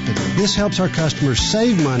so rapidly. This helps our customers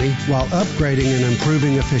save money while upgrading and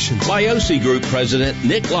improving efficiency. Liosi Group President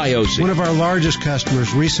Nick Liosi. One of our largest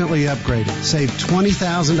customers recently upgraded, saved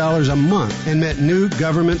 $20,000 a month, and met new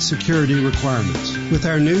government security requirements. With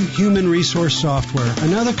our new human resource software,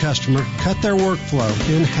 another customer cut their workflow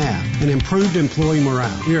in half and improved employee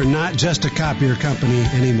morale. We are not just a copier company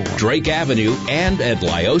anymore. Drake Avenue and at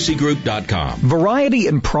LiosiGroup.com. Variety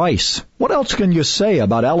and price. What else can you say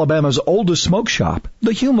about Alabama's oldest smoke shop,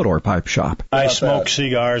 the Humidor Pipe Shop? I smoke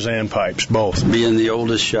cigars and pipes, both. Being the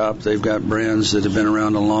oldest shop, they've got brands that have been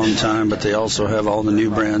around a long time, but they also have all the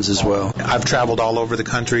new brands as well. I've traveled all over the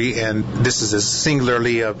country, and this is as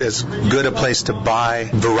singularly as good a place to buy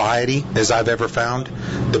variety as I've ever found.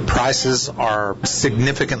 The prices are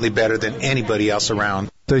significantly better than anybody else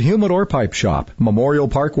around. The Humidor Pipe Shop, Memorial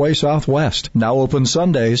Parkway Southwest, now open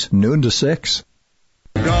Sundays, noon to 6.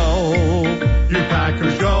 Go, you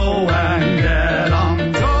Packers, go and get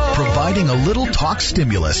 'em. Go. Providing a little talk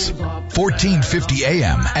stimulus. 1450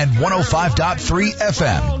 AM and 105.3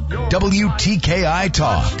 FM. WTKI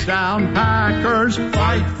Talk. Down Packers,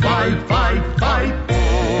 fight, fight, fight, fight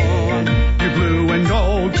on. You blue and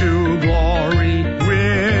gold to glory.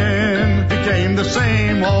 Win became the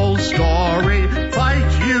same old story.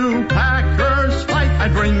 Fight, you Packers, fight. I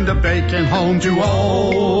bring the bacon home to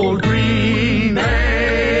old Green Bay.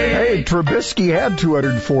 Hey, Trubisky had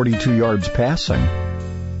 242 yards passing.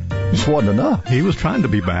 Just wasn't enough. He was trying to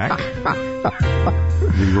be back.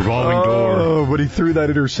 The revolving door. Oh, but he threw that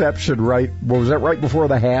interception right. Was that right before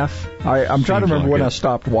the half? I'm trying to remember when I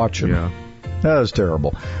stopped watching. Yeah. That was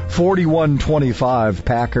terrible. 41-25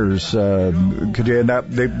 Packers.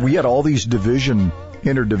 We had all these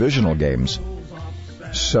interdivisional games.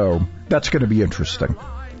 So that's going to be interesting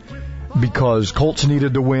because Colts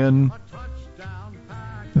needed to win.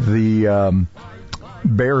 The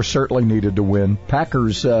Bears certainly needed to win.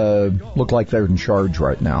 Packers look like they're in charge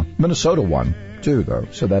right now. Minnesota won too, though,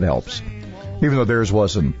 so that helps. Even though theirs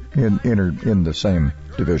wasn't in the same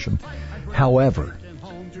division. However,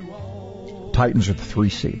 Titans are the 3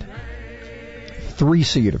 seed. 3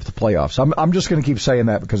 seed of the playoffs. I'm just going to keep saying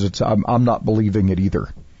that because I'm not believing it either.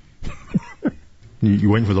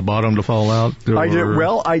 You waiting for the bottom to fall out?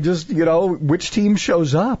 I just, which team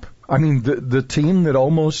shows up? I mean, the team that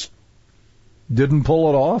almost didn't pull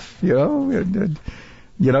it off, you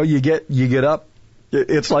get up.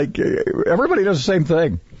 It's like everybody does the same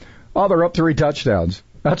thing. Oh, they're up 3 touchdowns.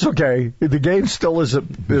 That's okay. The game still is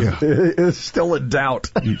still in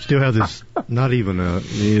doubt. You still have this, it's not even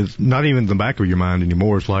in the back of your mind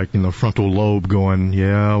anymore. It's like in the frontal lobe going,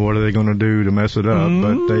 yeah, what are they going to do to mess it up?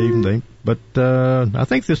 Mm-hmm. But I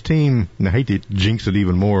think this team, and I hate to jinx it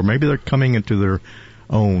even more, maybe they're coming into their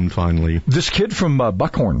own finally. This kid from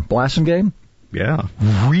Buckhorn, Blassingame? Yeah.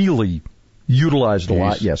 Really utilized a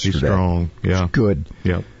lot yesterday. He's strong. Yeah. It's good.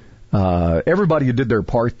 Yeah. Everybody did their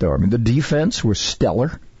part, though. I mean, the defense was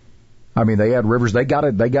stellar. I mean, they had Rivers. They got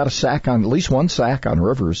a sack on, at least one sack on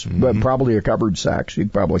Rivers, but probably a covered sack. So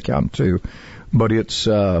you'd probably count 2. But it's,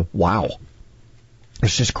 wow.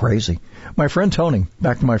 It's just crazy. My friend Tony,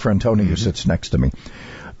 back to my friend Tony who sits next to me.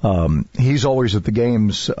 He's always at the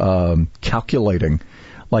games, calculating,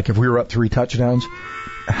 like if we were up 3 touchdowns,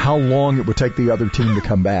 how long it would take the other team to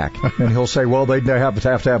come back. And he'll say, well, they'd have to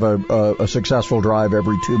have a successful drive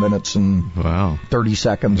every 2 minutes and 30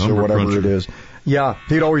 seconds or whatever it is. Yeah,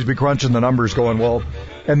 he'd always be crunching the numbers going, well,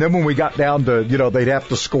 and then when we got down to, they'd have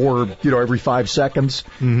to score, every 5 seconds,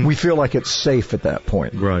 we feel like it's safe at that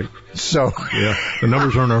point. Right. So. Yeah, the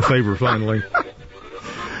numbers are in our favor finally.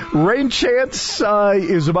 Rain chance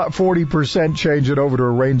is about 40%, change it over to a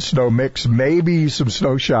rain-snow mix. Maybe some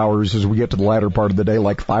snow showers as we get to the latter part of the day,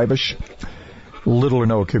 like 5-ish. Little or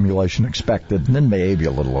no accumulation expected, and then maybe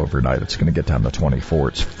a little overnight. It's going to get down to 24.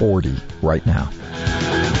 It's 40 right now.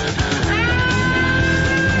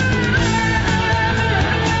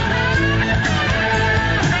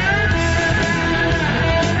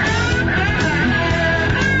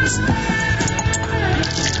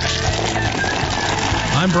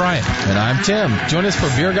 I'm Brian. And I'm Tim. Join us for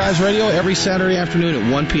Beer Guys Radio every Saturday afternoon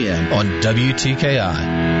at 1 p.m. on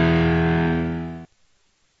WTKI.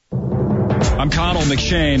 I'm Connell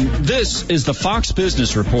McShane. This is the Fox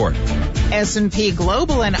Business Report. S&P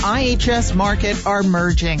Global and IHS Markit are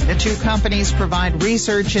merging. The two companies provide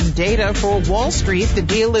research and data for Wall Street. The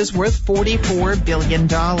deal is worth $44 billion.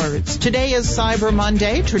 Today is Cyber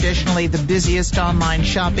Monday, traditionally the busiest online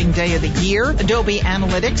shopping day of the year. Adobe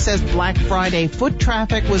Analytics says Black Friday foot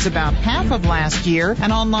traffic was about half of last year,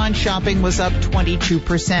 and online shopping was up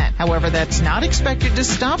 22%. However, that's not expected to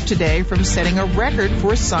stop today from setting a record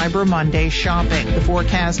for Cyber Monday shopping. The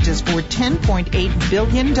forecast is for $10.8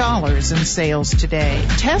 billion in sales today.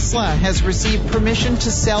 Tesla has received permission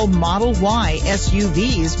to sell Model Y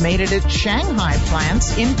SUVs made at its Shanghai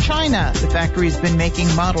plants in China. The factory's been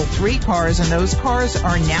making Model 3 cars, and those cars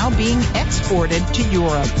are now being exported to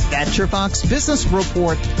Europe. That's your Fox Business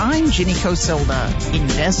Report. I'm Ginny Cosilda.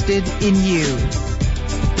 Invested in you.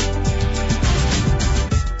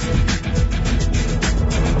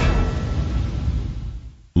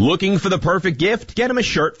 Looking for the perfect gift? Get him a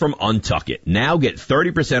shirt from Untuck It. Now get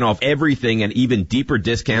 30% off everything and even deeper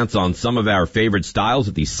discounts on some of our favorite styles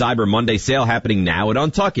at the Cyber Monday sale happening now at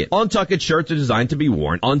Untuck It. Untuck It shirts are designed to be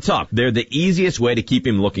worn untucked. They're the easiest way to keep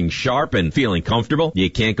him looking sharp and feeling comfortable. You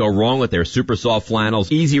can't go wrong with their super soft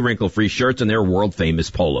flannels, easy wrinkle-free shirts, and their world-famous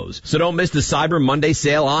polos. So don't miss the Cyber Monday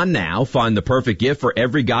sale on now. Find the perfect gift for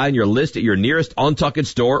every guy on your list at your nearest Untuck It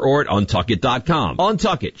store or at untuckit.com.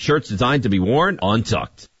 Untuck It, shirts designed to be worn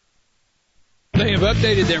untucked. They have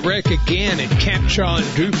updated their wreck again at Capshaw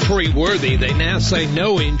and Dupree Worthy. They now say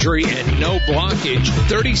no injury and no blockage.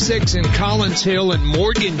 36 in Collins Hill and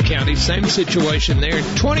Morgan County, same situation there.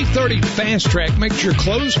 2030 Fast Track makes your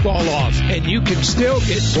clothes fall off, and you can still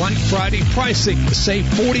get Black Friday pricing. Save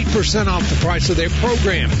 40% off the price of their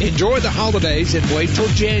program. Enjoy the holidays and wait till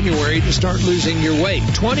January to start losing your weight.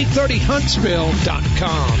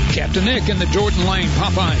 2030huntsville.com. Captain Nick in the Jordan Lane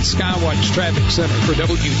Popeye Skywatch Traffic Center for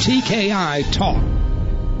WTKI Talk.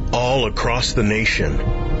 All across the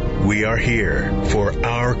nation, we are here for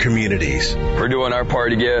our communities. We're doing our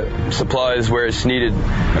part to get supplies where it's needed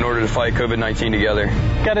in order to fight COVID-19 together.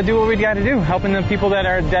 Got to do what we got to do, helping the people that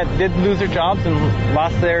did lose their jobs and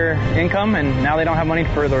lost their income, and now they don't have money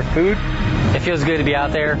for their food. It feels good to be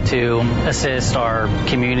out there to assist our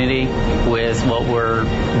community with what we're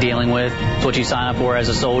dealing with. It's what you sign up for as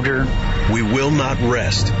a soldier. We will not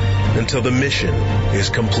rest until the mission is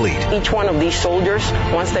complete. Each one of these soldiers,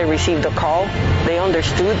 once they received the call, they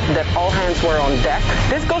understood that all hands were on deck.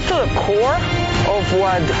 This goes to the core of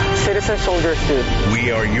what citizen soldiers do.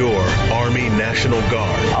 We are your Army National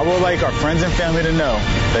Guard. I would like our friends and family to know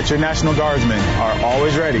that your National Guardsmen are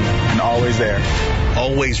always ready and always there.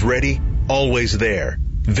 Always ready, always there.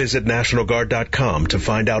 Visit NationalGuard.com to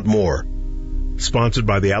find out more. Sponsored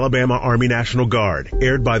by the Alabama Army National Guard.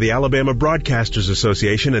 Aired by the Alabama Broadcasters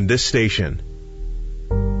Association and this station.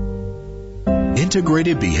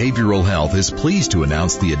 Integrated Behavioral Health is pleased to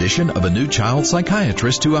announce the addition of a new child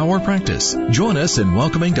psychiatrist to our practice. Join us in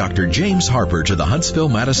welcoming Dr. James Harper to the Huntsville,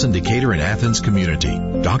 Madison, Decatur, and Athens community.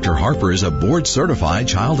 Dr. Harper is a board-certified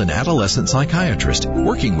child and adolescent psychiatrist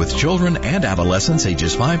working with children and adolescents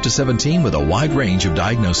ages 5 to 17 with a wide range of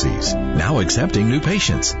diagnoses. Now accepting new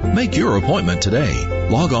patients. Make your appointment today.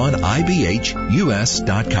 Log on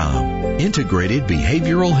ibhus.com. Integrated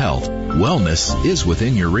Behavioral Health. Wellness is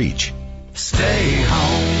within your reach. Stay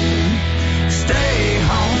home, stay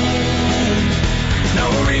home. No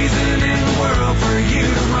reason in the world for you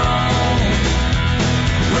to roam.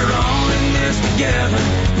 We're all in this together.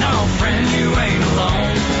 No, friend, you ain't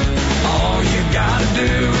alone. All you gotta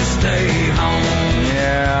do is stay home.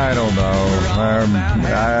 Yeah, I don't know.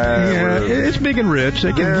 It's big and rich.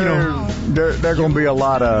 They can, There's going to be a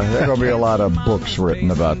lot of books written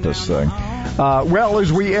about this thing. Well,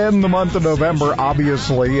 as we end the month of November,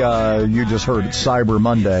 obviously, you just heard it's Cyber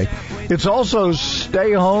Monday. It's also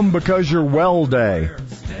Stay Home Because You're Well Day.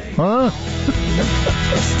 Huh?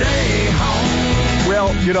 Stay home.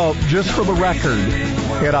 Well, just for the record,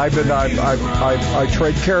 and I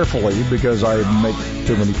trade carefully because I make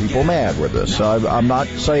too many people mad with this. I'm not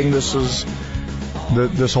saying this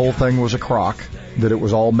whole thing was a crock, that it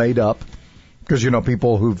was all made up, because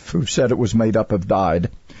people who've said it was made up have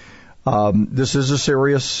died. This is a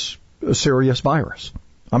serious virus.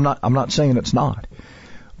 I'm not saying it's not,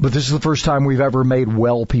 but this is the first time we've ever made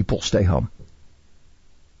well people stay home.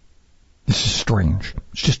 This is strange.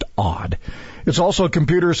 It's just odd. It's also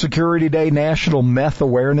Computer Security Day, National Meth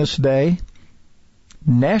Awareness Day,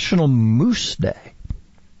 National Moose Day.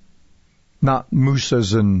 Not moose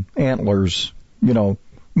as in antlers,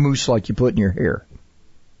 moose like you put in your hair.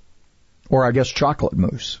 Or I guess chocolate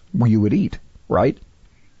mousse, where you would eat, right?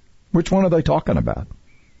 Which one are they talking about?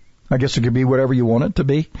 I guess it could be whatever you want it to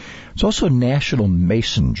be. It's also National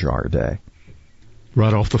Mason Jar Day.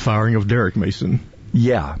 Right off the firing of Derek Mason.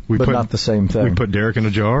 Yeah, but not the same thing. We put Derek in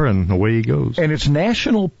a jar and away he goes. And it's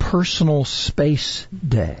National Personal Space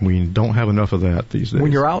Day. We don't have enough of that these days.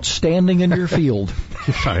 When you're out standing in your field.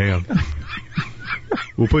 Yes, I am.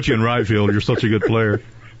 We'll put you in right field. You're such a good player.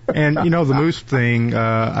 And, the mousse thing,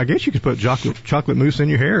 I guess you could put chocolate mousse in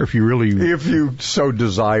your hair if you so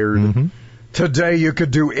desired. Mm-hmm. Today you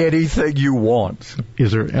could do anything you want.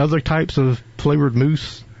 Is there other types of flavored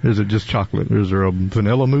mousse? Is it just chocolate? Is there a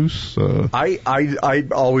vanilla mousse? I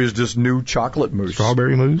always just knew chocolate mousse.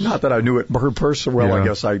 Strawberry mousse? Not that I knew it personally. Well, yeah. I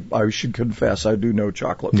guess I should confess I do know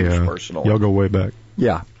chocolate mousse personally. Y'all go way back.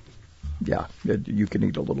 Yeah. Yeah, you can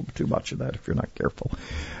eat a little bit too much of that if you're not careful.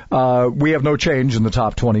 We have no change in the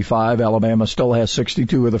top 25. Alabama still has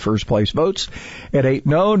 62 of the first place votes at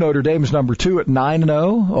 8-0. Notre Dame's number 2 at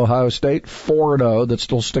 9-0. Ohio State 4-0. That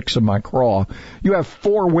still sticks in my craw. You have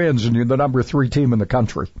 4 wins and you're the number 3 team in the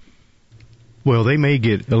country. Well, they may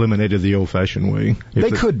get eliminated the old-fashioned way.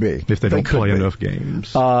 They could be. If they don't play enough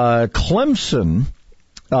games. Clemson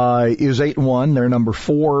is 8-1. They're number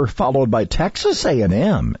 4, followed by Texas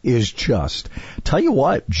A&M is just. Tell you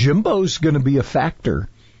what, Jimbo's going to be a factor.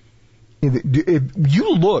 If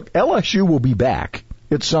you look, LSU will be back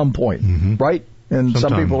at some point, right? And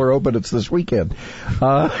some people are hoping it's this weekend.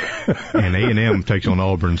 And A&M takes on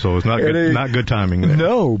Auburn, so it's not good timing there.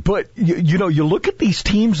 No, but you look at these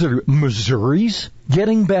teams that are Missouri's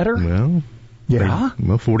getting better. Well. Yeah.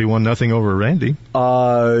 41-0 over Randy.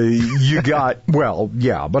 You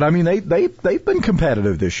got, but I mean, they've been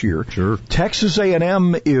competitive this year. Sure. Texas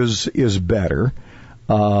A&M is better.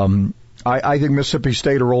 I think Mississippi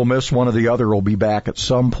State or Ole Miss, one or the other, will be back at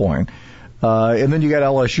some point. And then you got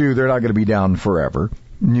LSU. They're not going to be down forever.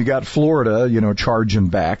 And you got Florida, charging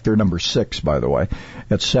back. They're number 6, by the way,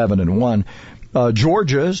 at 7-1.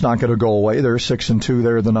 Georgia is not going to go away. They're 6-2.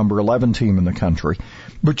 They're the number 11 team in the country.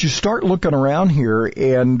 But you start looking around here,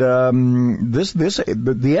 and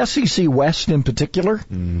the SEC West in particular,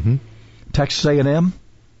 Texas A&M,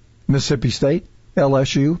 Mississippi State,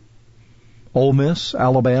 LSU, Ole Miss,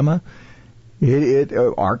 Alabama,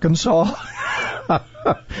 Arkansas.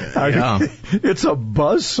 It's a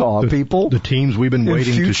buzzsaw, people. The teams we've been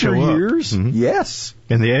waiting to show up. Years? Yes.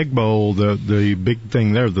 And the Egg Bowl, the big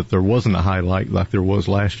thing there, that there wasn't a highlight like there was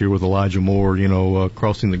last year with Elijah Moore,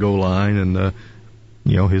 crossing the goal line, and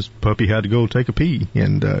his puppy had to go take a pee.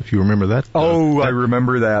 And if you remember that. I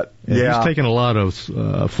remember that. Yeah. He's taken a lot of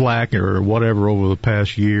flack or whatever over the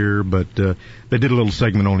past year, but they did a little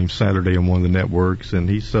segment on him Saturday on one of the networks, and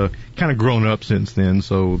he's kind of grown up since then,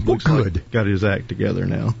 so looks like got his act together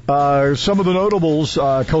now. Some of the notables,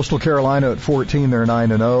 Coastal Carolina at 14, they're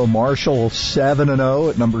 9-0. Marshall 7-0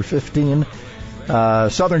 at number 15.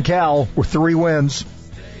 Southern Cal with 3 wins.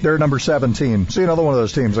 They're number 17. See, another one of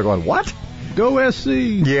those teams are going, what? Go SC.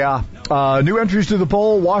 Yeah. New entries to the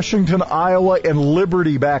poll, Washington, Iowa, and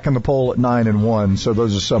Liberty back in the poll at 9-1. So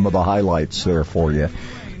those are some of the highlights there for you.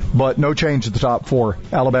 But no change at the top 4.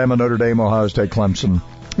 Alabama, Notre Dame, Ohio State, Clemson.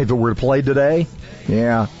 If it were to play today,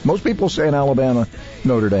 most people saying Alabama,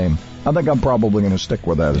 Notre Dame. I think I'm probably going to stick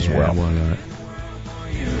with that as well. Why not?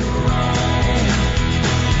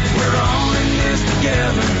 We're all in this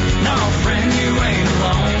together. No, friend, you ain't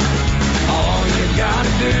alone. All you gotta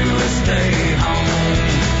do is stay home.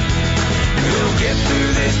 We'll get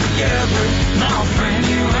through this together. No, friend,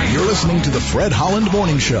 you ain't You're listening to the Fred Holland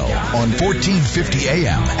Morning Show on 1450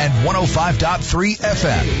 AM and 105.3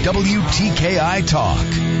 FM, WTKI Talk.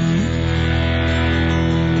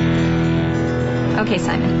 Okay,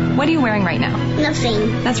 Simon, what are you wearing right now?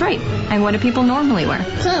 Nothing. That's right. And what do people normally wear?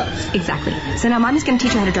 Clothes. Exactly. So now Mommy's going to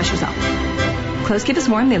teach you how to dress yourself. Clothes keep us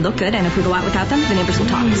warm, they look good, and if we go out without them, the neighbors will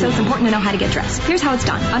talk. So it's important to know how to get dressed. Here's how it's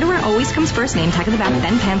done. Underwear always comes first, name tag at the back,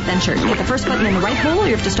 then pants, then shirt. Get the first button in the right hole, or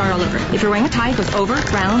you have to start all over. If you're wearing a tie, it goes over,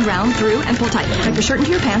 round, through, and pull tight. Tuck your shirt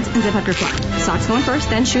into your pants and zip up your fly. Socks going first,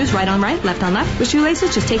 then shoes right on right, left on left. With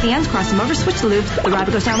shoelaces, just take the ends, cross them over, switch the loops. The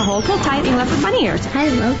rabbit goes down the hole, pull tight, and you're left with bunny ears. I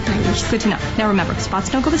love bunnies. Good to know. Now remember, spots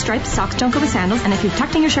don't go with stripes, socks don't go with sandals, and if you've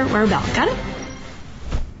tucked in your shirt, wear a belt. Got it?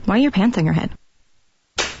 Why are your pants on your head?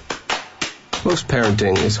 Most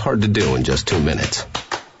parenting is hard to do in just 2 minutes.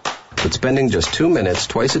 But spending just 2 minutes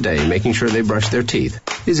twice a day making sure they brush their teeth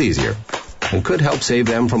is easier and could help save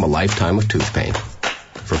them from a lifetime of tooth pain.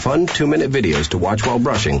 For fun 2-minute videos to watch while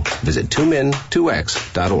brushing, visit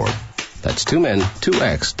 2min2x.org. That's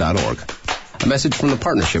 2min2x.org. A message from the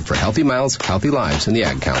Partnership for Healthy Mouths, Healthy Lives, and the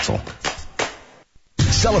Ag Council.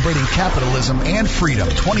 Celebrating capitalism and freedom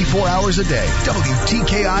 24 hours a day.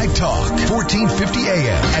 WTKI Talk, 1450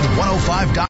 AM and 105.